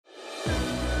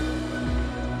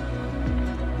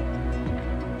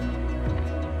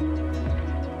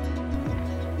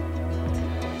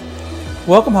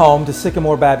Welcome home to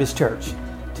Sycamore Baptist Church.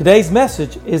 Today's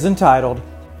message is entitled,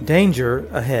 Danger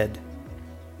Ahead.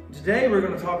 Today we're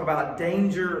going to talk about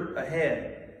danger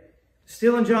ahead.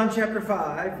 Still in John chapter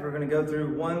 5, we're going to go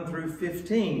through 1 through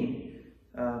 15,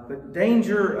 but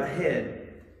danger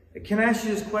ahead. Can I ask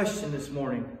you this question this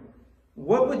morning?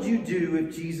 What would you do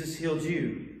if Jesus healed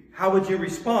you? How would you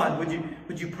respond?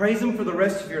 Would you praise Him for the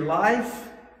rest of your life?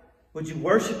 Would you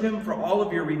worship Him for all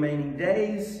of your remaining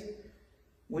days?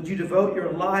 Would you devote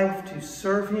your life to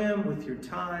serve Him with your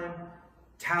time,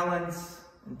 talents,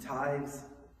 and tithes?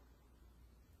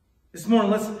 This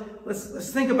morning,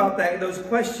 let's think about those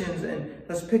questions, and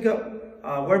let's pick up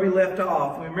where we left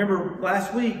off. We remember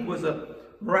last week was a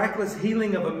miraculous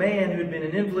healing of a man who had been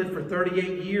an invalid for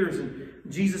 38 years, and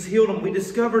Jesus healed him. We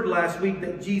discovered last week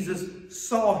that Jesus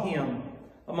saw him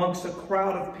amongst a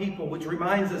crowd of people, which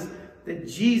reminds us that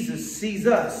Jesus sees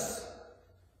us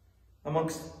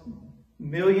amongst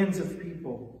millions of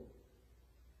people.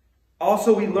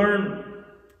 Also, we learned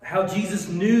how Jesus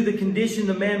knew the condition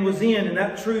the man was in, and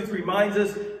that truth reminds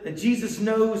us that Jesus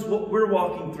knows what we're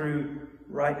walking through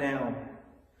right now.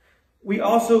 We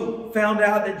also found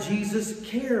out that Jesus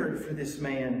cared for this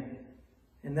man,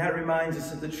 and that reminds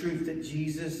us of the truth that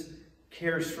Jesus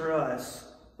cares for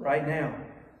us right now.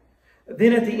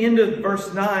 Then at the end of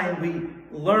verse 9,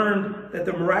 we learned that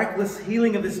the miraculous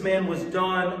healing of this man was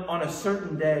done on a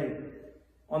certain day,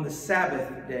 on the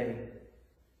Sabbath day.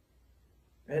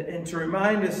 And to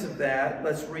remind us of that,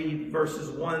 let's read verses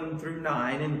 1 through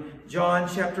 9 in John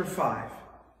chapter 5.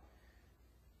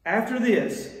 After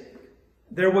this,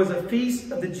 there was a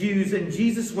feast of the Jews, and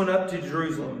Jesus went up to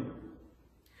Jerusalem.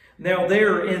 Now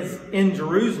there is in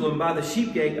Jerusalem by the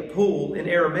sheep gate a pool in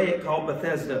Aramaic called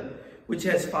Bethesda, which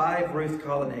has 5 roofed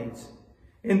colonnades.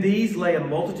 In these lay a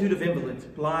multitude of invalids,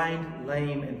 blind,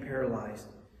 lame, and paralyzed.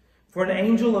 For an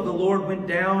angel of the Lord went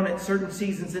down at certain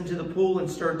seasons into the pool and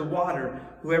stirred the water.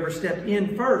 Whoever stepped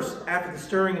in first after the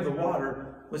stirring of the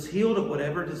water was healed of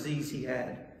whatever disease he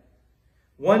had.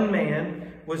 One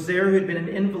man was there who had been an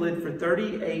invalid for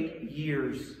 38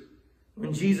 years.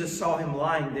 When Jesus saw him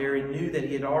lying there and knew that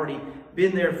he had already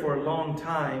been there for a long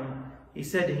time, he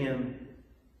said to him,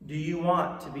 "Do you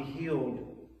want to be healed?"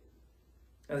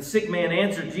 Now the sick man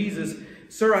answered Jesus,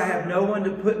 "Sir, I have no one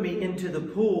to put me into the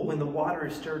pool when the water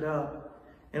is stirred up.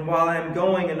 And while I am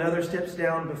going, another steps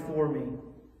down before me."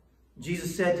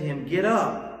 Jesus said to him, "Get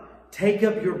up, take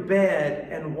up your bed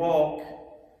and walk."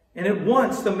 And at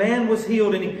once the man was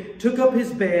healed, and he took up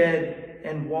his bed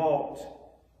and walked.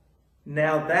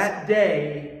 Now that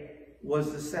day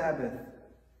was the Sabbath.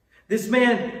 This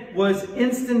man was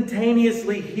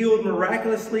instantaneously healed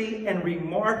miraculously, and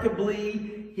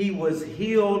remarkably, he was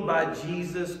healed by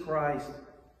Jesus Christ.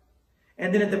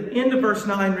 And then at the end of verse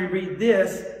 9, we read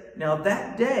this, "Now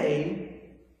that day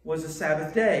was a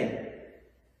Sabbath day."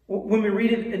 When we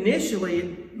read it initially,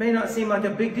 it may not seem like a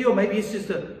big deal. Maybe it's just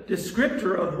a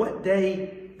descriptor of what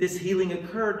day this healing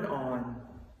occurred on.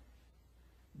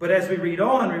 But as we read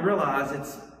on, we realize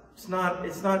it's not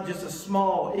just a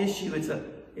small issue.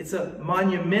 It's a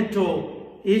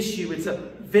monumental issue. It's a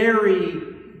very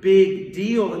big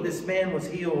deal that this man was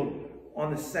healed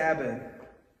on the Sabbath.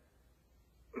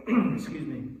 Excuse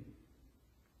me.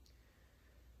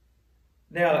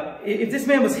 Now, if this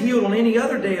man was healed on any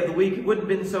other day of the week, it wouldn't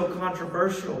have been so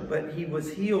controversial, but he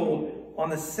was healed on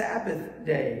the Sabbath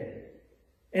day.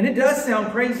 And it does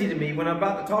sound crazy to me when I'm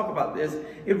about to talk about this.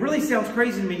 It really sounds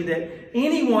crazy to me that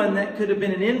anyone that could have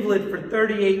been an invalid for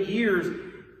 38 years,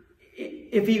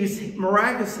 if he was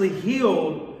miraculously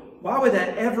healed, why would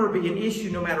that ever be an issue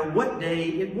no matter what day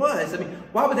it was? I mean,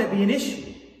 why would that be an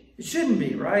issue? It shouldn't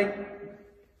be, right?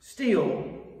 Still,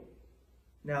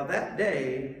 now that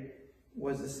day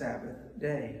was the Sabbath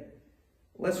day.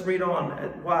 Let's read on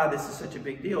at why this is such a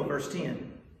big deal. Verse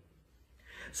 10.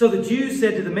 So the Jews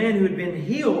said to the man who had been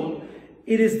healed,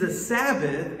 "It is the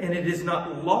Sabbath, and it is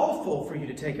not lawful for you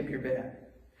to take up your bed."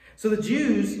 So the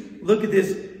Jews look at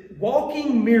this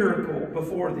walking miracle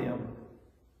before them,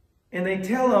 and they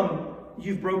tell him,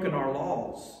 "You've broken our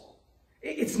laws.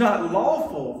 It's not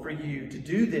lawful for you to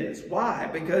do this." Why?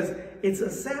 Because it's a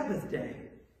Sabbath day.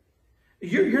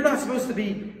 You're not supposed to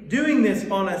be doing this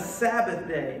on a Sabbath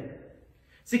day.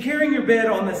 See, carrying your bed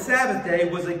on the Sabbath day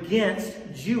was against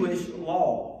Jewish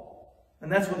law.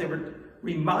 And that's what they were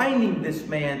reminding this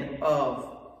man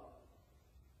of.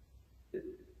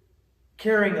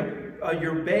 Carrying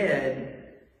your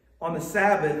bed on the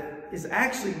Sabbath is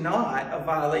actually not a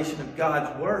violation of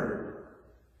God's word.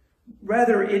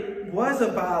 Rather, it was a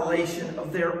violation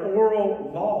of their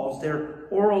oral laws, their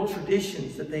oral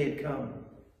traditions that they had come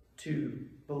to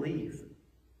believe.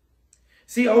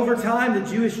 See, over time, the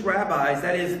Jewish rabbis,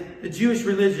 that is, the Jewish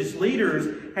religious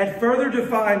leaders, had further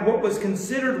defined what was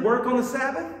considered work on the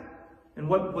Sabbath and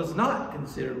what was not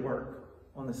considered work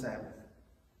on the Sabbath.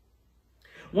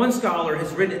 One scholar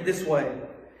has written it this way: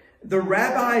 the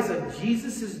rabbis of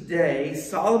Jesus' day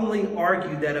solemnly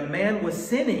argued that a man was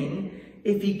sinning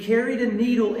if he carried a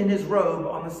needle in his robe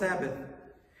on the Sabbath.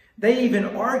 They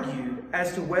even argued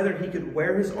as to whether he could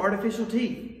wear his artificial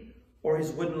teeth or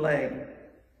his wooden leg.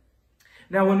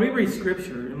 Now, when we read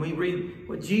Scripture and we read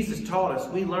what Jesus taught us,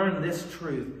 we learn this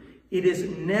truth. It is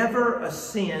never a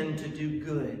sin to do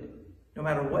good, no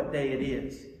matter what day it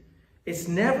is. It's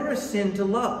never a sin to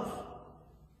love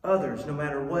others, no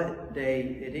matter what day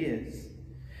it is.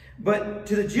 But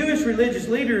to the Jewish religious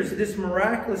leaders, this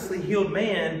miraculously healed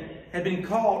man had been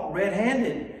caught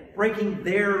red-handed, breaking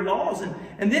their laws.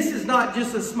 And this is not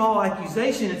just a small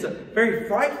accusation. It's a very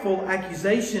frightful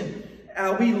accusation.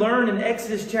 We learn in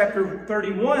Exodus chapter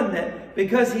 31 that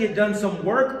because he had done some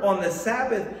work on the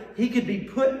Sabbath, he could be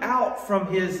put out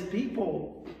from his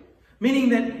people. Meaning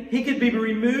that he could be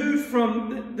removed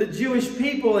from the Jewish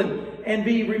people and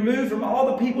be removed from all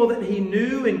the people that he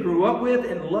knew and grew up with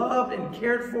and loved and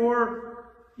cared for,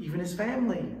 even his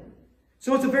family.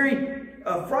 So it's a very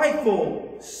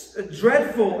frightful,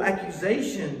 dreadful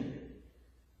accusation.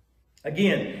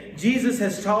 Again, Jesus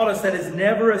has taught us that it's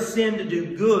never a sin to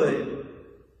do good,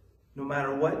 no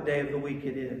matter what day of the week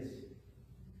it is.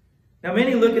 Now,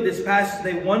 many look at this passage,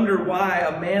 they wonder why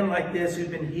a man like this who's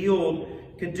been healed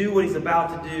could do what he's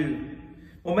about to do.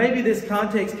 Well, maybe this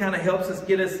context kind of helps us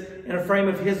get us in a frame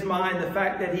of his mind, the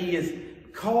fact that he is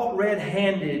caught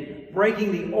red-handed,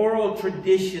 breaking the oral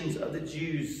traditions of the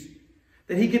Jews.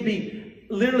 That he could be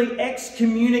literally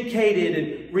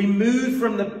excommunicated and removed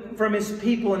from his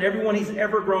people and everyone he's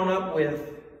ever grown up with.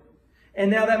 And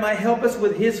now that might help us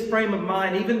with his frame of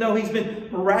mind. Even though he's been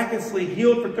miraculously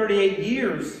healed for 38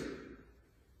 years,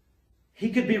 he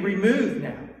could be removed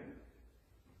now.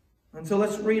 And so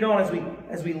let's read on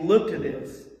as we look to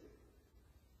this.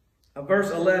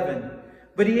 Verse 11.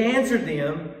 But he answered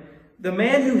them, the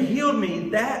man who healed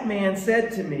me, that man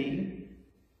said to me,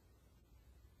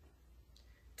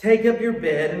 take up your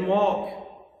bed and walk.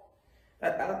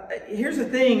 Here's the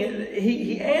thing.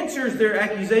 He answers their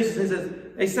accusations. He says,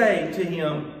 they say to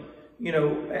him,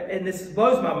 and this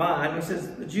blows my mind. He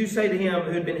says, the Jews say to him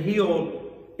who had been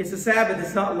healed, it's the Sabbath.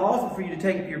 It's not lawful for you to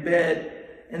take up your bed.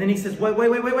 And then he says, wait.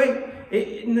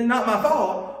 It's not my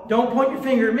fault. Don't point your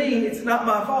finger at me. It's not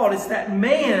my fault. It's that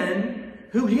man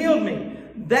who healed me.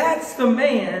 That's the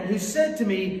man who said to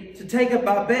me to take up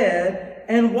my bed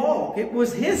and walk. It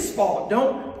was his fault.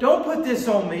 Don't put this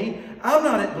on me. I'm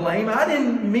not at blame. I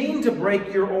didn't mean to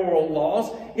break your oral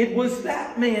laws. It was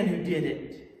that man who did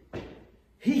it.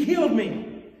 He healed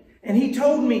me. And he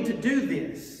told me to do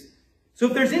this. So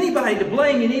if there's anybody to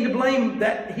blame, you need to blame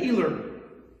that healer.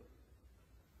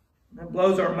 That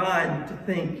blows our mind to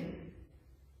think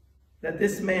that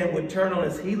this man would turn on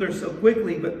his healer so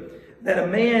quickly, but that a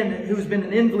man who's been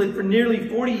an invalid for nearly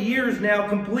 40 years now,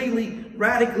 completely,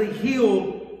 radically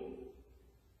healed,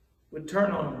 would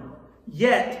turn on him.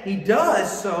 Yet he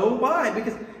does so. Why?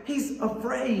 Because he's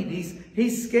afraid.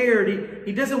 He's scared.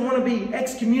 He doesn't want to be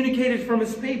excommunicated from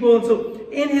his people. And so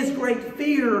in his great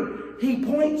fear, he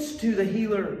points to the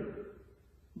healer,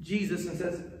 Jesus, and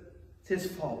says, it's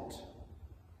his fault.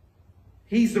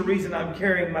 He's the reason I'm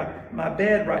carrying my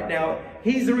bed right now.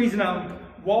 He's the reason I'm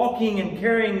walking and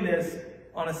carrying this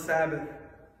on a Sabbath.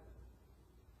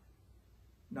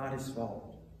 Not his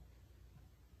fault.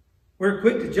 We're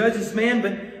quick to judge this man,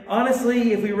 but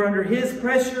honestly, if we were under his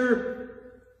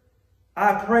pressure,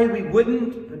 I pray we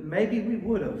wouldn't, but maybe we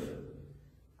would have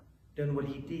done what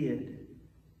he did.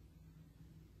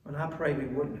 And I pray we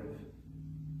wouldn't have.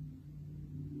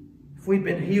 If we'd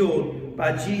been healed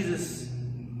by Jesus,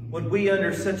 would we,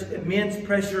 under such immense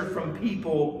pressure from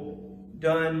people,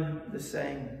 done the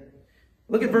same?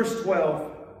 Look at verse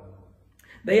 12.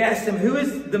 They asked him, who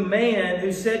is the man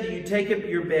who said to you, take up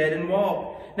your bed and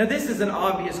walk? Now this is an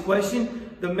obvious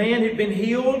question. The man who'd been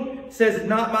healed says, it's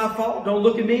not my fault. Don't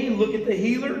look at me. Look at the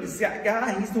healer. This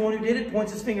guy, he's the one who did it.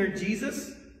 Points his finger at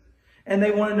Jesus. And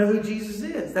they want to know who Jesus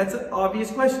is. That's an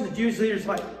obvious question. The Jewish leaders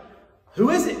are like, who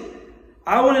is it?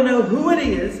 I want to know who it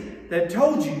is that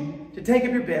told you to take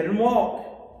up your bed and walk.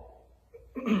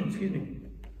 Excuse me.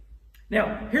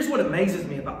 Now, here's what amazes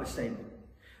me about this statement.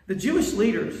 The Jewish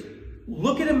leaders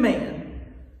look at a man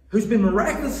who's been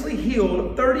miraculously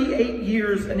healed, 38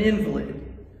 years an invalid,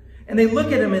 and they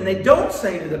look at him and they don't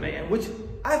say to the man, which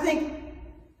I think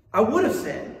I would have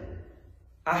said.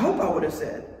 I hope I would have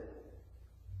said,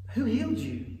 who healed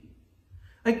you?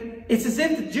 Like, It's as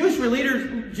if the Jewish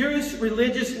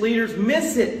religious leaders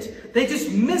miss it. They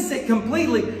just miss it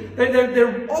completely.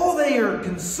 All they are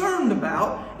concerned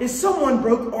about is someone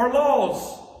broke our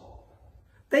laws.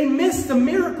 They miss the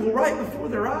miracle right before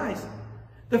their eyes.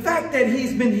 The fact that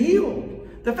he's been healed.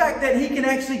 The fact that he can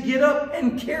actually get up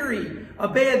and carry a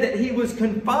bed that he was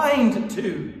confined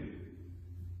to.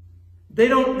 They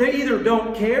either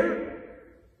don't care,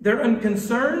 they're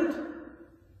unconcerned,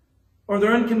 or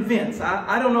they're unconvinced.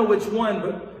 I don't know which one,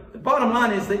 but the bottom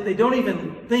line is that they don't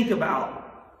even think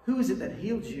about who is it that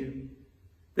healed you.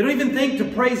 They don't even think to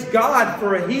praise God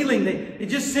for a healing. They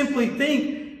just simply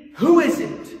think, who is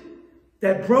it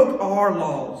that broke our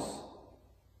laws?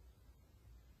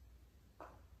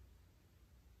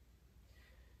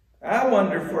 I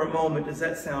wonder for a moment, does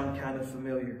that sound kind of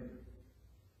familiar?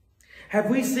 Have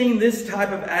we seen this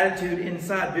type of attitude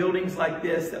inside buildings like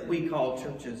this that we call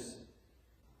churches?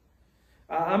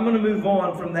 I'm going to move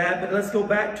on from that, but let's go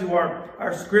back to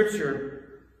our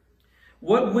scripture.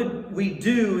 What would we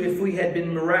do if we had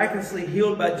been miraculously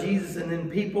healed by Jesus and then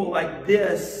people like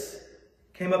this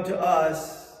came up to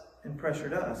us and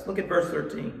pressured us? Look at verse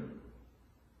 13.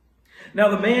 Now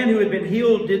the man who had been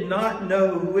healed did not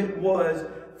know who it was,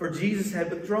 for Jesus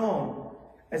had withdrawn,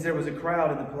 as there was a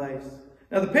crowd in the place.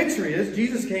 Now the picture is,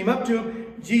 Jesus came up to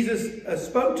him. Jesus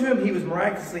spoke to him. He was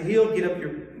miraculously healed.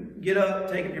 Get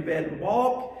up, take up your bed and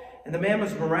walk. And the man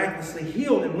was miraculously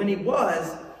healed. And when he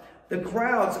was, the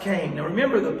crowds came. Now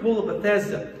remember the pool of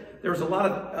Bethesda. There was a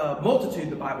lot of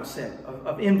multitude, the Bible said,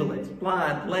 of invalids,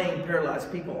 blind, lame,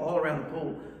 paralyzed people all around the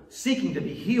pool seeking to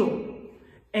be healed.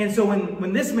 And so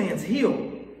when this man's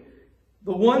healed,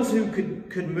 the ones who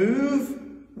could move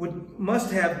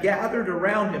must have gathered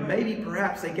around him. Maybe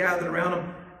perhaps they gathered around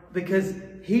him because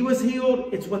he was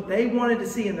healed. It's what they wanted to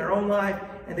see in their own life,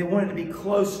 and they wanted to be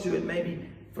close to it, maybe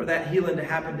for that healing to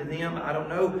happen to them. I don't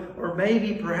know. Or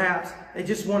maybe perhaps they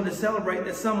just wanted to celebrate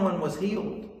that someone was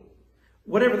healed.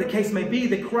 Whatever the case may be,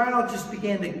 the crowd just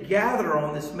began to gather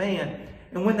on this man.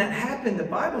 And when that happened, the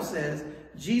Bible says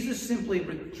Jesus simply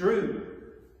withdrew.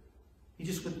 He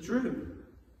just withdrew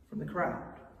from the crowd.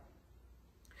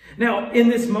 Now, in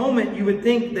this moment, you would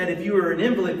think that if you were an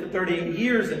invalid for 38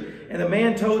 years and the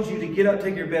man told you to get up,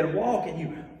 take your bed, and walk, and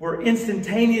you were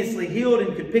instantaneously healed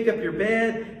and could pick up your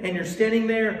bed and you're standing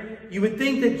there, you would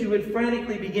think that you would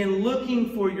frantically begin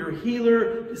looking for your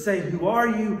healer to say, who are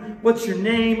you? What's your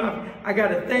name? I got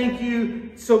to thank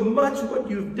you so much what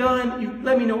you've done. You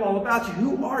let me know all about you.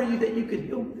 Who are you that you could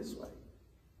heal me this way?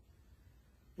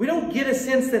 We don't get a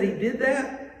sense that he did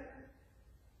that.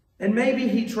 And maybe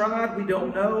he tried, we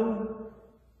don't know.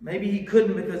 Maybe he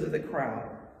couldn't because of the crowd.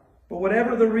 But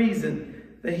whatever the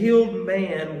reason, the healed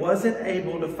man wasn't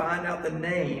able to find out the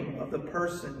name of the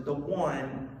person, the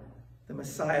one, the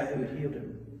Messiah who had healed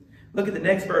him. Look at the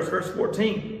next verse, verse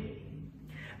 14.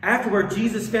 Afterward,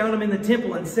 Jesus found him in the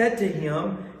temple and said to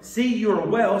him, see, you are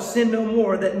well, sin no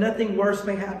more, that nothing worse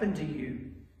may happen to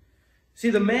you. See,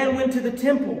 the man went to the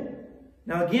temple.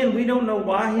 Now again, we don't know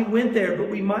why he went there, but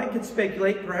we could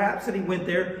speculate perhaps that he went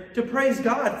there to praise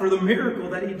God for the miracle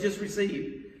that he just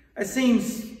received. It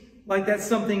seems like that's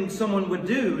something someone would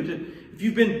do. If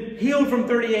you've been healed from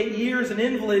 38 years, an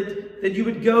invalid, that you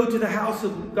would go to the house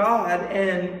of God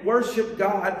and worship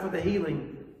God for the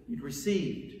healing you'd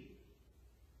received.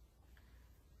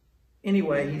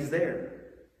 Anyway, he's there.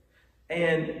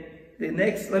 And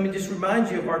let me just remind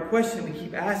you of our question we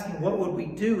keep asking, what would we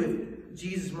do if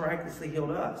Jesus miraculously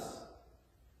healed us?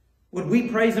 Would we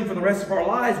praise him for the rest of our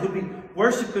lives? Would we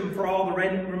worship him for all the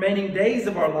remaining days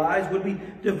of our lives? Would we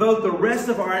devote the rest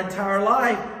of our entire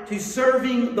life to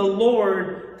serving the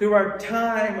Lord through our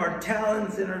time, our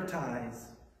talents, and our tithes?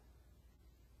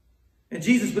 And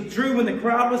Jesus withdrew when the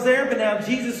crowd was there, but now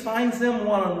Jesus finds them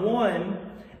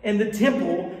one-on-one in the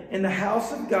temple, in the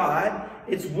house of God.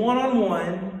 It's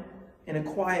one-on-one in a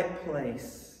quiet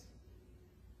place.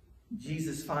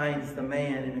 Jesus finds the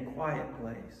man in a quiet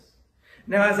place.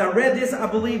 Now, as I read this, I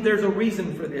believe there's a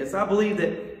reason for this. I believe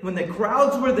that when the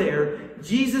crowds were there,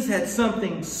 Jesus had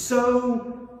something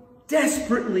so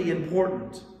desperately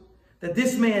important that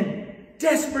this man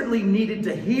desperately needed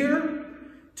to hear,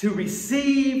 to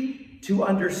receive, to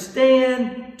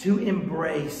understand, to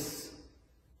embrace.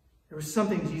 There was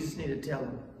something Jesus needed to tell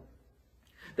him.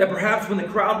 That perhaps when the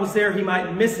crowd was there, he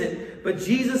might miss it. But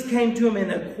Jesus came to him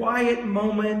in a quiet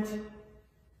moment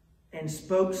and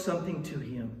spoke something to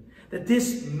him that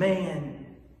this man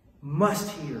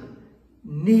must hear,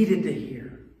 needed to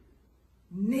hear.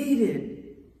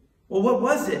 Needed. Well, what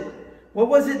was it? What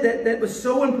was it that was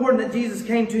so important that Jesus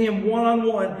came to him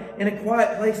one-on-one in a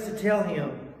quiet place to tell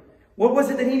him? What was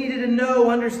it that he needed to know,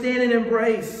 understand, and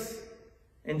embrace?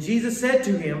 And Jesus said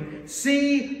to him,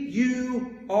 "See,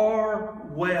 you are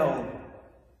well.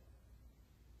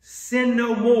 Sin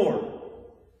no more,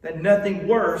 that nothing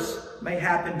worse may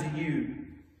happen to you."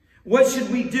 What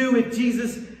should we do if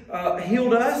Jesus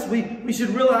healed us? We should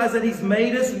realize that he's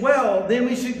made us well. Then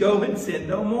we should go and sin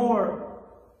no more.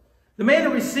 The man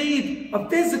had received a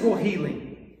physical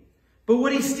healing, but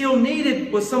what he still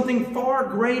needed was something far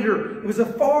greater. It was a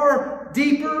far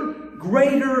deeper,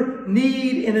 greater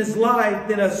need in his life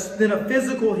than a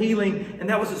physical healing, and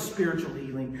that was a spiritual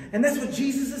healing. And that's what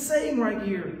Jesus is saying right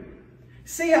here.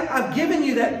 See, I've given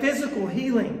you that physical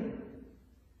healing,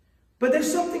 but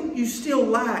there's something you still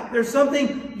lack. There's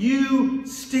something you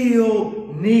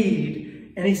still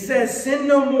need. And he says, "Sin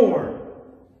no more,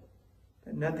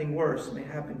 that nothing worse may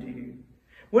happen to you."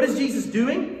 What is Jesus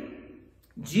doing?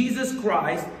 Jesus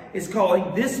Christ is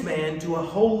calling this man to a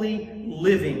holy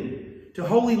living. To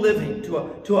holy living,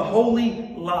 to a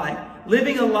holy life.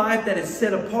 Living a life that is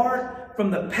set apart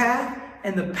from the path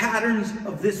and the patterns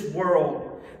of this world.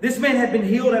 This man had been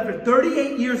healed after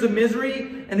 38 years of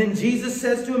misery, and then Jesus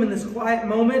says to him in this quiet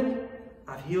moment,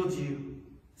 "I've healed you.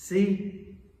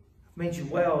 See, I've made you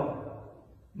well.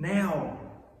 Now,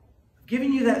 I've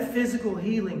given you that physical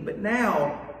healing, but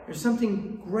now there's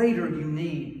something greater you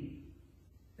need.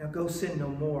 Now go sin no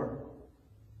more.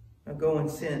 Now go and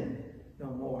sin no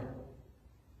more."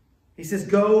 He says,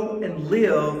 "Go and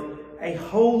live a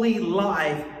holy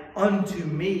life unto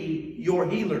me, your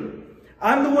healer.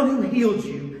 I'm the one who healed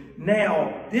you.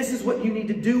 Now, this is what you need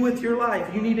to do with your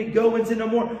life. You need to go and sin no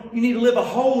more. You need to live a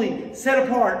holy, set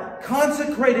apart,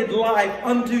 consecrated life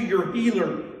unto your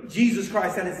healer, Jesus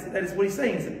Christ." That is what he's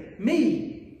saying. He said,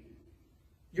 "Me,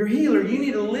 your healer, you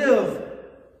need to live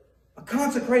a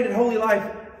consecrated, holy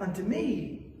life unto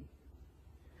me."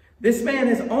 This man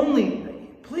has only,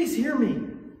 please hear me,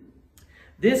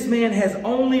 this man has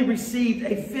only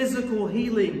received a physical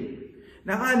healing.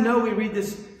 Now, I know we read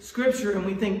this scripture and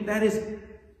we think that is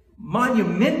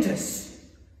monumentous.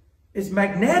 It's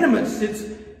magnanimous.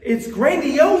 It's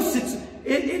grandiose.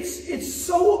 It's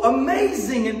so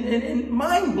amazing and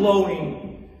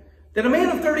mind-blowing that a man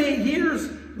of 38 years,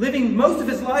 living most of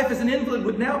his life as an invalid,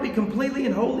 would now be completely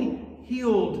and wholly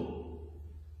healed.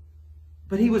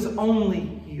 But he was only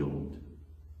healed.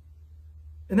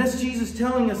 And that's Jesus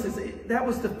telling us that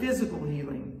was the physical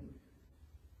healing.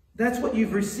 That's what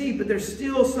you've received, but there's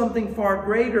still something far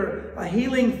greater, a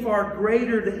healing far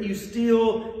greater that you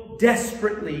still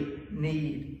desperately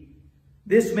need.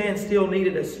 This man still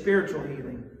needed a spiritual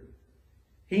healing.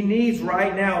 He needs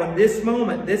right now, in this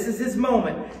moment, this is his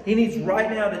moment, he needs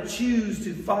right now to choose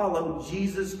to follow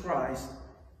Jesus Christ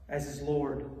as his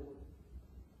Lord.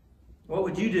 What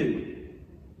would you do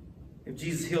if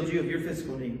Jesus healed you of your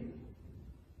physical need?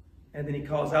 And then he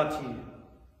calls out to you,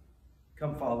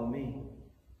 "Come follow me.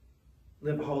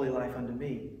 Live a holy life unto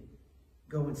me.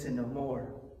 Go and sin no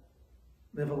more.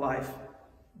 Live a life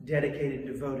dedicated and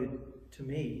devoted to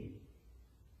me."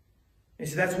 And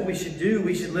so that's what we should do.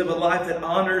 We should live a life that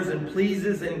honors and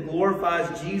pleases and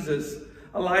glorifies Jesus.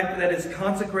 A life that is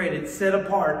consecrated, set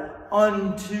apart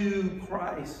unto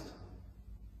Christ.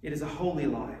 It is a holy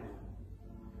life.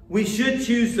 We should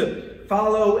choose to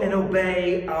follow and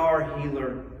obey our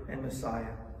healer and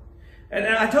Messiah. And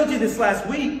I told you this last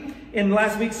week, in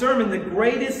last week's sermon, the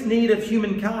greatest need of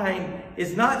humankind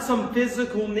is not some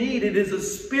physical need. It is a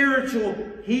spiritual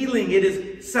healing. It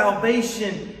is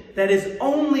salvation that is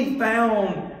only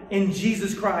found in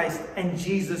Jesus Christ and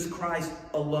Jesus Christ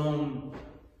alone.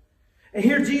 And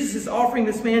here Jesus is offering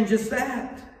this man just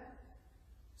that.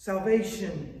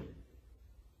 Salvation.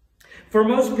 For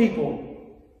most people,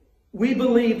 we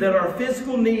believe that our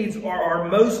physical needs are our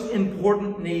most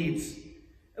important needs.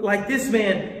 Like this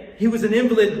man, he was an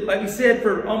invalid, like we said,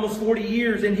 for almost 40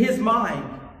 years. In his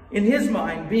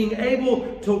mind, being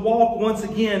able to walk once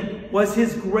again was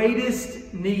his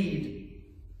greatest need.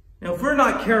 Now, if we're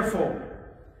not careful,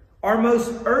 our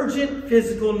most urgent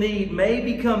physical need may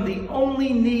become the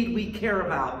only need we care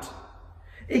about.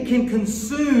 It can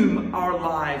consume our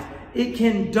lives. It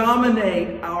can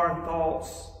dominate our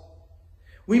thoughts.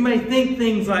 We may think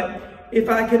things like, if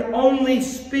I could only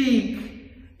speak,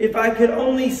 if I could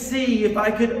only see, if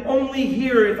I could only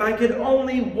hear, if I could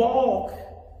only walk,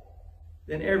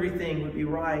 then everything would be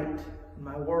right in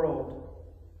my world.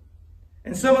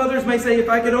 And some others may say, if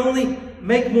I could only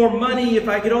make more money, if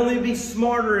I could only be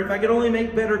smarter, if I could only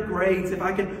make better grades, if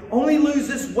I could only lose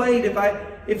this weight,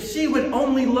 if she would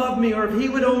only love me, or if he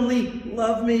would only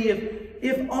love me,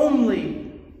 if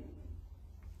only,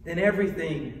 then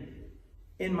everything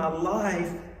in my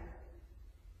life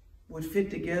would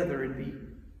fit together and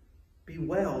be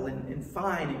well and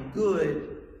fine and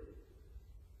good.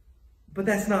 But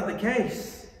that's not the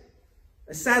case.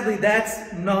 Sadly,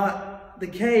 that's not the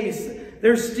case.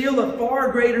 There's still a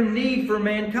far greater need for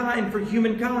mankind, for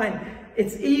humankind.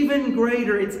 It's even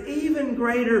greater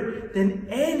than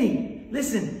any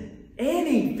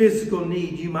physical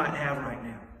need you might have right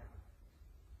now.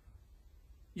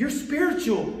 Your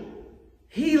spiritual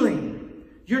healing,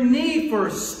 your need for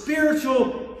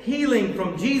spiritual healing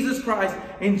from Jesus Christ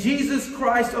and Jesus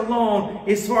Christ alone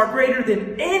is far greater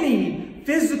than any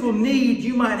physical need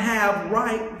you might have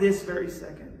right this very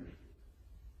second.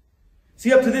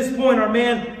 See, up to this point, our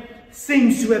man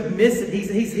seems to have missed it.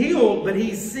 He's healed, but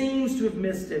he seems to have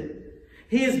missed it.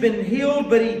 He has been healed,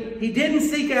 but he didn't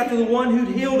seek after the one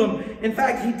who'd healed him. In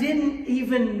fact, he didn't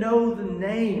even know the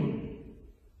name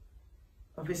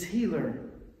of his healer.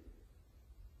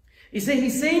 You see, he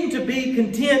seemed to be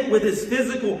content with his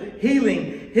physical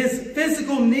healing. His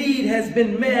physical need has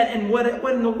been met, and what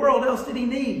in the world else did he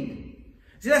need?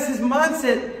 See, that's his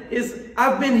mindset, is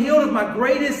I've been healed of my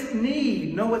greatest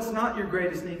need. No, it's not your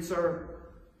greatest need, sir.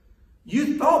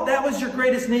 You thought that was your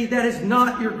greatest need. That is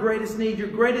not your greatest need. Your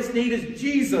greatest need is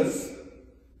Jesus.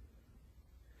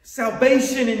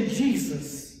 Salvation in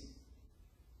Jesus.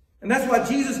 And that's why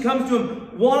Jesus comes to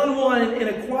him one-on-one in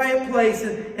a quiet place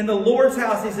in the Lord's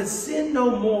house. He says, sin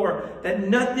no more, that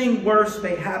nothing worse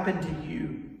may happen to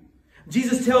you.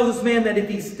 Jesus tells this man that if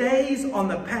he stays on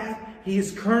the path he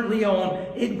is currently on,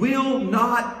 it will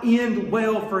not end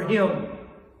well for him.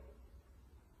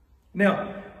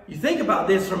 Now, you think about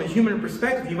this from a human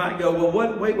perspective, you might go, well,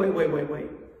 wait.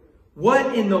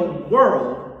 What in the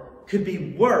world could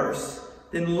be worse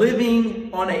than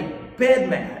living on a bed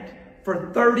mat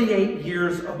for 38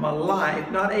 years of my life,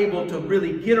 not able to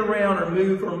really get around or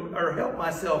move or help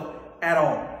myself at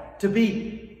all? To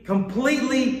be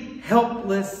completely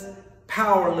helpless,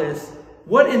 powerless.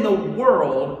 What in the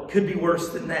world could be worse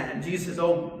than that? And Jesus says,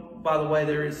 oh, by the way,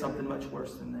 there is something much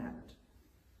worse than that.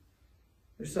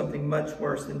 There's something much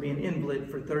worse than being an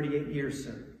invalid for 38 years,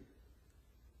 sir.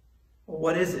 Well,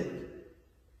 what is it?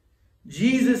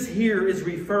 Jesus here is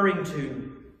referring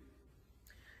to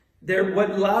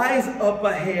what lies up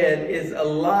ahead is a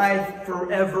life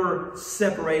forever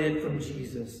separated from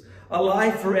Jesus. A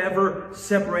life forever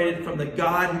separated from the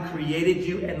God who created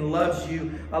you and loves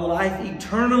you. A life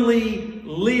eternally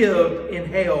lived in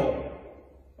hell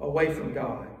away from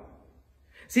God.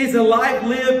 See, it's a life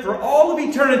lived for all of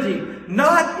eternity,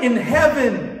 not in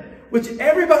heaven, which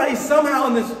everybody somehow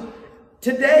in this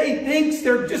today thinks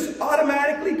they're just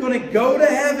automatically going to go to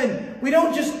heaven. We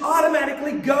don't just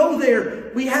automatically go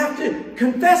there. We have to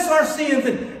confess our sins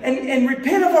and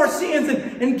repent of our sins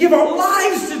and give our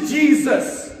lives to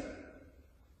Jesus.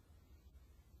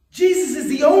 Jesus is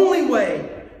the only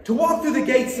way to walk through the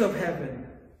gates of heaven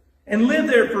and live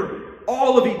there for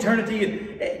all of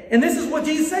eternity. And this is what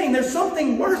Jesus is saying. There's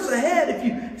something worse ahead. If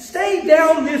you stay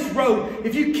down this road,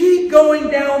 if you keep going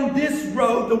down this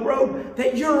road, the road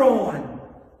that you're on,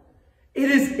 it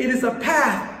is a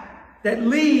path that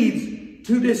leads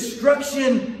to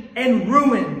destruction and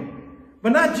ruin.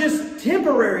 But not just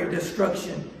temporary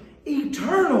destruction,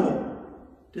 eternal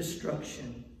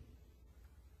destruction.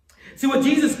 See, what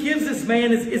Jesus gives this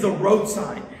man is a road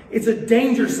sign. It's a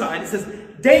danger sign. It says,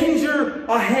 danger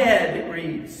ahead, it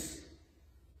reads.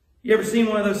 You ever seen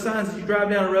one of those signs as you drive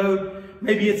down a road?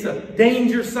 Maybe it's a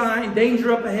danger sign,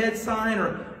 danger up ahead sign,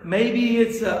 or maybe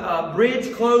it's a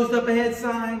bridge closed up ahead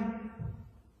sign.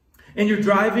 And you're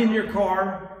driving your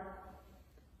car.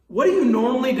 What do you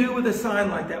normally do with a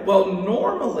sign like that? Well,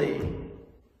 normally,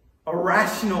 a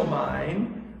rational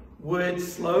mind would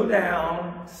slow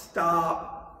down,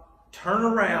 stop, turn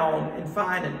around, and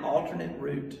find an alternate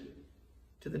route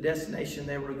to the destination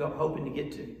they were hoping to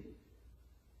get to.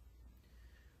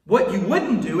 What you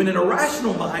wouldn't do, and an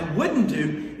irrational mind wouldn't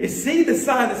do, is see the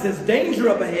sign that says danger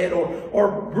up ahead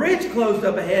or bridge closed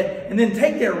up ahead, and then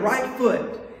take their right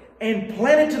foot and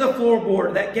plant it to the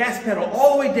floorboard, that gas pedal,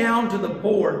 all the way down to the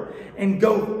board, and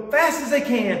go fast as they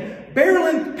can,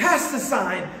 barreling past the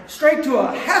sign, straight to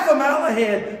a half a mile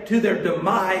ahead to their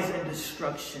demise and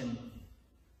destruction.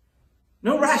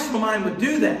 No rational mind would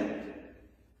do that.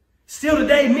 Still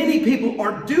today, many people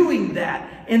are doing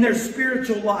that in their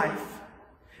spiritual life.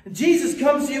 Jesus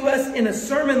comes to us in a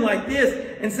sermon like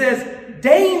this and says,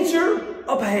 danger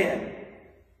up ahead.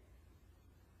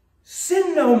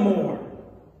 Sin no more,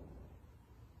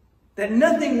 that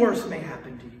nothing worse may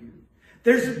happen to you.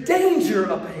 There's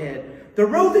danger up ahead. The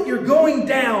road that you're going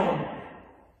down,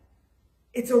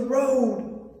 it's a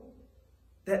road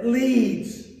that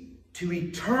leads to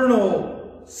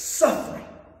eternal suffering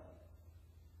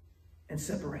and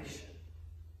separation.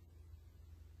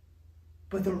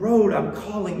 But the road I'm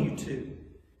calling you to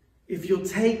if you'll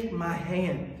take my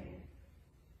hand.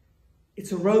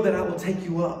 It's a road that I will take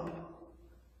you up.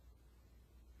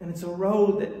 And it's a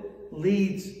road that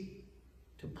leads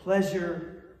to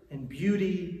pleasure and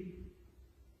beauty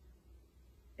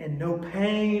and no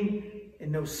pain and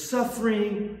no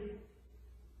suffering,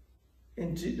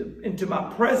 into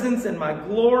my presence and my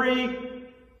glory.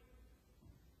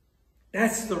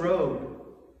 That's the road.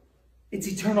 It's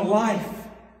eternal life.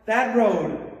 That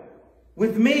road.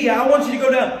 With me. I want you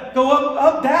to go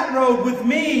up that road with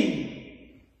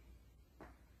me.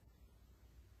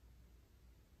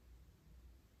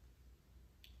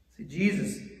 See,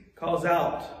 Jesus calls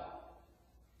out.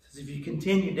 Says if you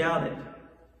continue down it,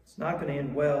 it's not going to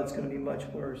end well. It's going to be much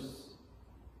worse.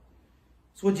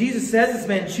 So what Jesus says is,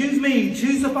 man, choose me.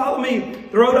 Choose to follow me.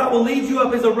 The road I will lead you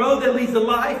up is a road that leads to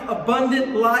life,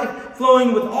 abundant life,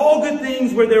 flowing with all good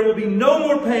things, where there will be no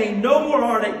more pain, no more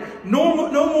heartache, no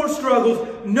more struggles,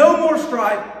 no more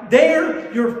strife.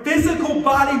 There, your physical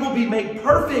body will be made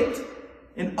perfect,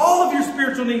 and all of your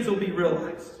spiritual needs will be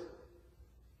realized.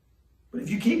 But if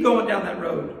you keep going down that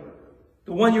road,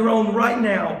 the one you're on right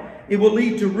now, it will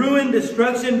lead to ruin,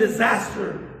 destruction,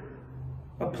 disaster.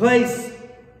 A place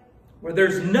where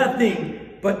there's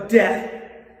nothing but death,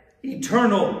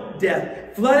 eternal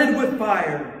death, flooded with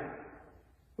fire,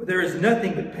 where there is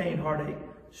nothing but pain, heartache,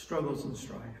 struggles, and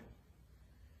strife.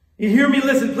 You hear me?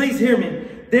 Listen, please hear me.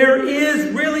 There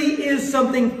really is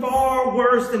something far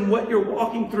worse than what you're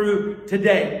walking through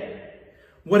today.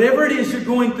 Whatever it is you're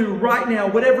going through right now,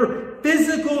 whatever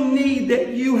physical need that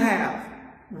you have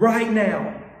right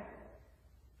now,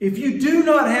 if you do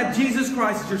not have Jesus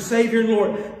Christ as your Savior and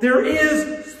Lord, there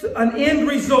is an end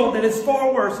result that is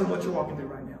far worse than what you're walking through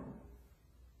right now.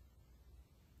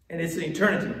 And it's an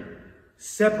eternity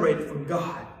separated from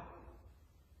God.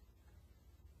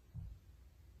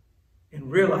 And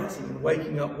realizing and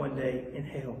waking up one day in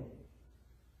hell.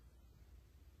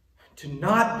 To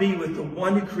not be with the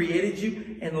one who created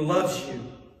you and loves you.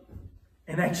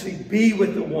 And actually be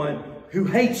with the one who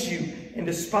hates you and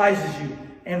despises you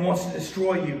and wants to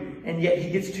destroy you. And yet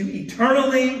he gets to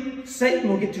eternally, Satan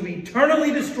will get to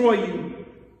eternally destroy you.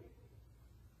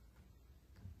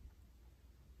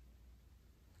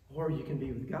 Or you can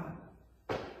be with God.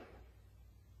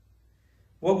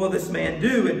 What will this man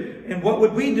do? And what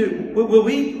would we do? Will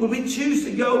we choose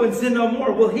to go and sin no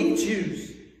more? Will he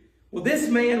choose? Will this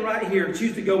man right here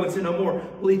choose to go and sin no more?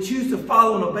 Will he choose to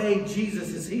follow and obey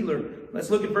Jesus as healer?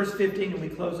 Let's look at verse 15 and we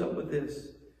close up with this.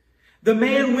 The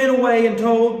man went away and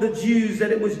told the Jews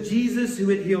that it was Jesus who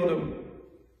had healed him.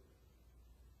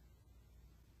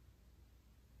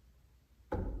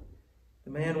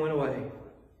 The man went away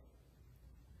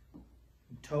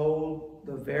and told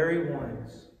the very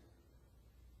ones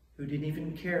who didn't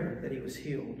even care that he was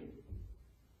healed.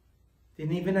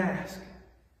 Didn't even ask,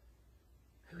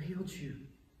 who healed you?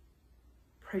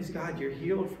 Praise God, you're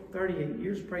healed for 38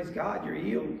 years. Praise God, you're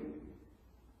healed.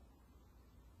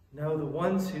 No, the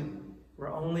ones who were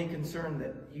only concerned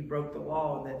that he broke the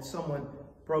law and that someone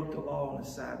broke the law on the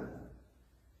Sabbath.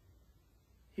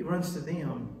 He runs to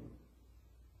them.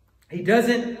 He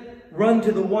doesn't run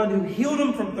to the one who healed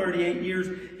him from 38 years.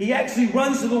 He actually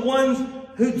runs to the ones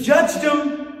who judged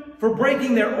him for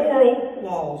breaking their oral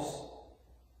laws.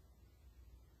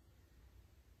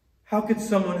 How could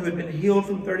someone who had been healed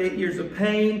from 38 years of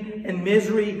pain and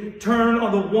misery turn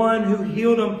on the one who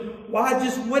healed him? Why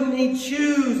just wouldn't he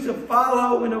choose to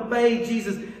follow and obey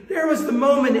Jesus? There was the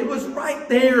moment. It was right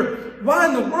there. Why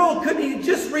in the world couldn't he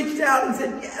just reached out and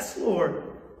said, yes, Lord?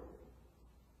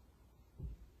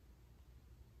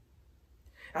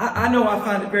 I know I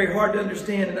find it very hard to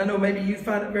understand, and I know maybe you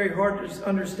find it very hard to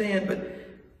understand,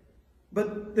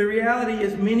 but the reality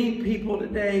is many people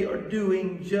today are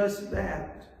doing just that.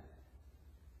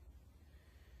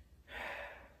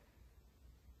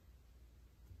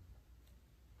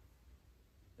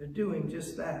 They're doing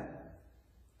just that.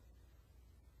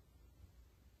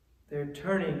 They're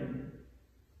turning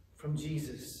from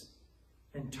Jesus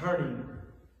and turning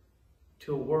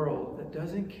to a world that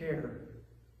doesn't care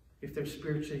if they're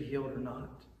spiritually healed or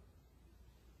not.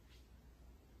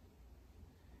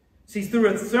 See, through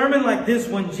a sermon like this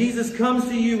one, Jesus comes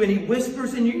to you and he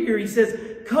whispers in your ear. He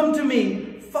says, come to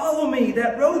me, follow me.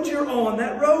 That road you're on,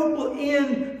 that road will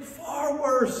end far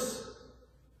worse.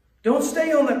 Don't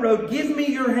stay on that road. Give me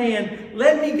your hand.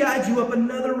 Let me guide you up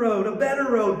another road, a better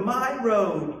road, my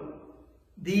road.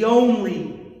 The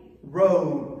only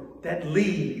road that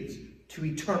leads to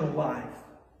eternal life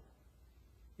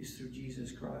is through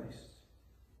Jesus Christ.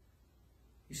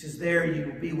 He says, there you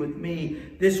will be with me.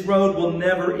 This road will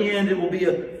never end. It will be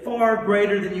far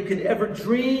greater than you could ever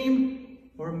dream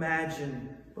or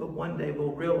imagine. but one day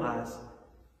we'll realize,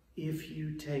 if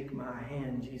you take my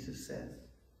hand, Jesus says.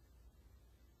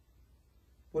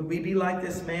 Would we be like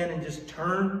this man and just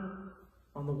turn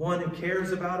on the one who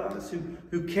cares about us,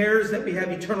 who cares that we have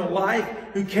eternal life,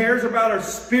 who cares about our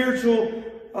spiritual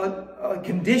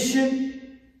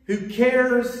condition, who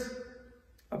cares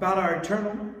about our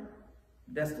eternal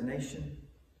destination?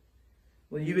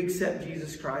 Will you accept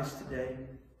Jesus Christ today?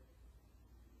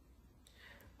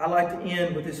 I like to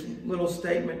end with this little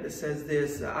statement that says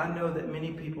this. I know that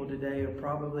many people today are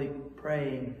probably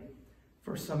praying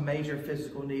for some major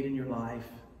physical need in your life.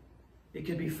 It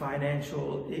could be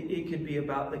financial. It could be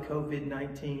about the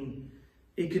COVID-19.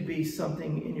 It could be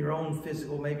something in your own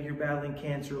physical. Maybe you're battling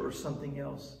cancer or something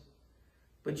else.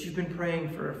 But you've been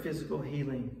praying for a physical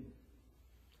healing.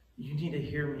 You need to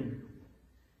hear me.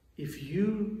 If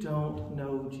you don't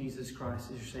know Jesus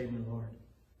Christ as your Savior and Lord,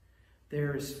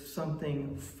 there is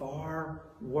something far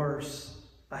worse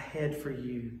ahead for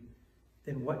you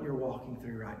than what you're walking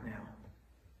through right now.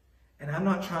 And I'm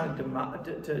not trying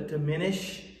to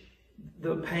diminish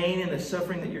the pain and the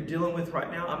suffering that you're dealing with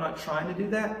right now. I'm not trying to do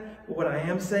that. But what I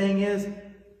am saying is,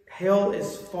 hell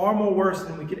is far more worse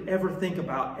than we could ever think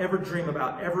about, ever dream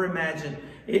about, ever imagine.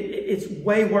 It's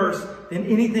way worse than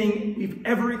anything we've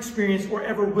ever experienced or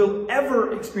ever will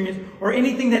ever experience, or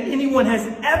anything that anyone has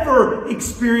ever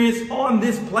experienced on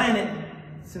this planet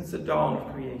since the dawn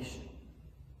of creation.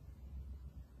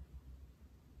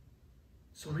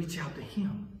 So reach out to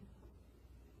Him.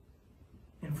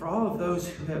 And for all of those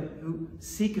who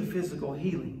seek a physical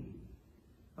healing,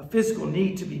 a physical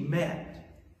need to be met,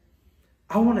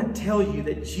 I want to tell you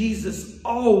that Jesus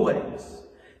always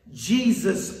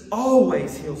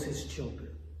heals His children.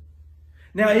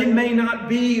 Now, it may not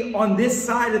be on this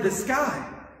side of the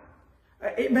sky.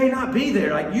 It may not be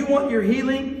there. Like, you want your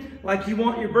healing, like you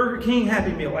want your Burger King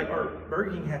Happy Meal,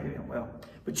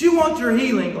 but you want your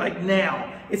healing like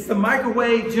now. It's the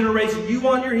microwave generation. You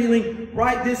want your healing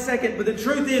right this second. But the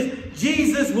truth is,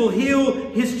 Jesus will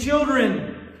heal His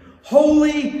children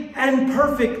wholly and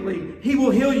perfectly. He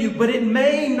will heal you, but it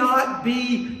may not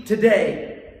be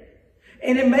today.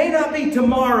 And it may not be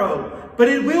tomorrow, but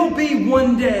it will be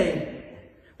one day.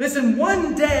 Listen,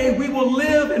 one day we will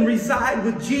live and reside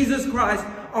with Jesus Christ,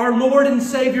 our Lord and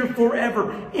Savior,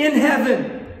 forever in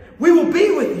heaven. We will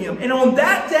be with Him. And on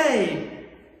that day,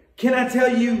 can I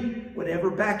tell you, whatever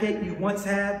backache you once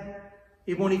had,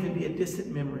 it won't even be a distant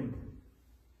memory.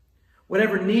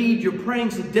 Whatever need you're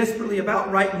praying so desperately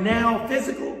about right now,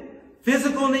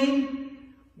 physical need,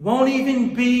 won't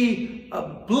even be a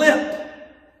blip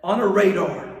on a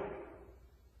radar.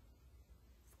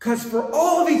 Because for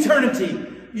all of eternity,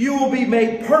 you will be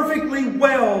made perfectly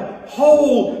well,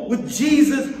 whole with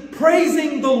Jesus,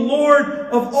 praising the Lord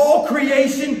of all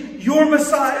creation, your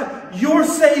Messiah, your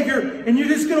Savior, and you're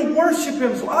just going to worship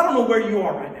Him. So I don't know where you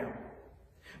are right now.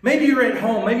 Maybe you're at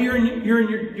home. Maybe you're in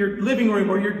your living room,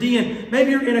 or you're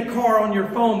maybe you're in a car on your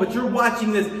phone, but you're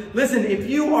watching this. Listen, if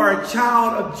you are a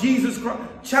child of Jesus Christ,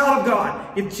 child of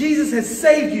God, if Jesus has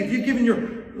saved you, if you've given your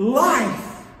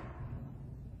life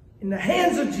in the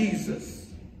hands of Jesus,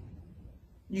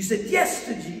 you said yes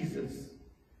to Jesus,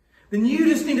 then you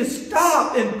just need to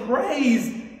stop and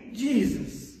praise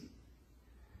Jesus.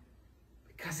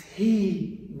 Because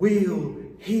He will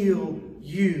heal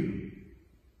you.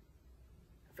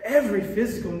 For every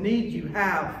physical need you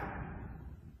have,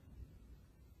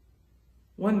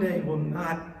 one day will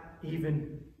not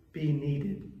even be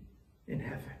needed in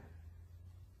heaven.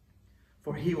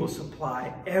 For He will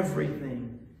supply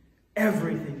everything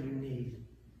you need.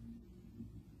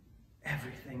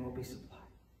 Everything will be supplied.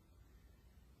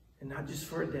 And not just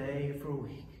for a day, for a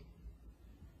week,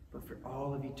 but for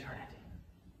all of eternity.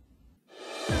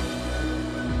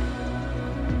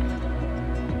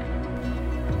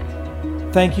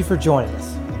 Thank you for joining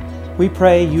us. We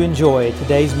pray you enjoy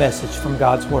today's message from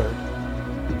God's Word.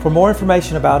 For more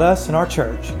information about us and our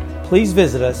church, please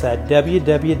visit us at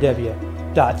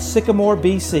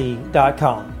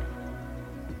www.sycamorebc.com.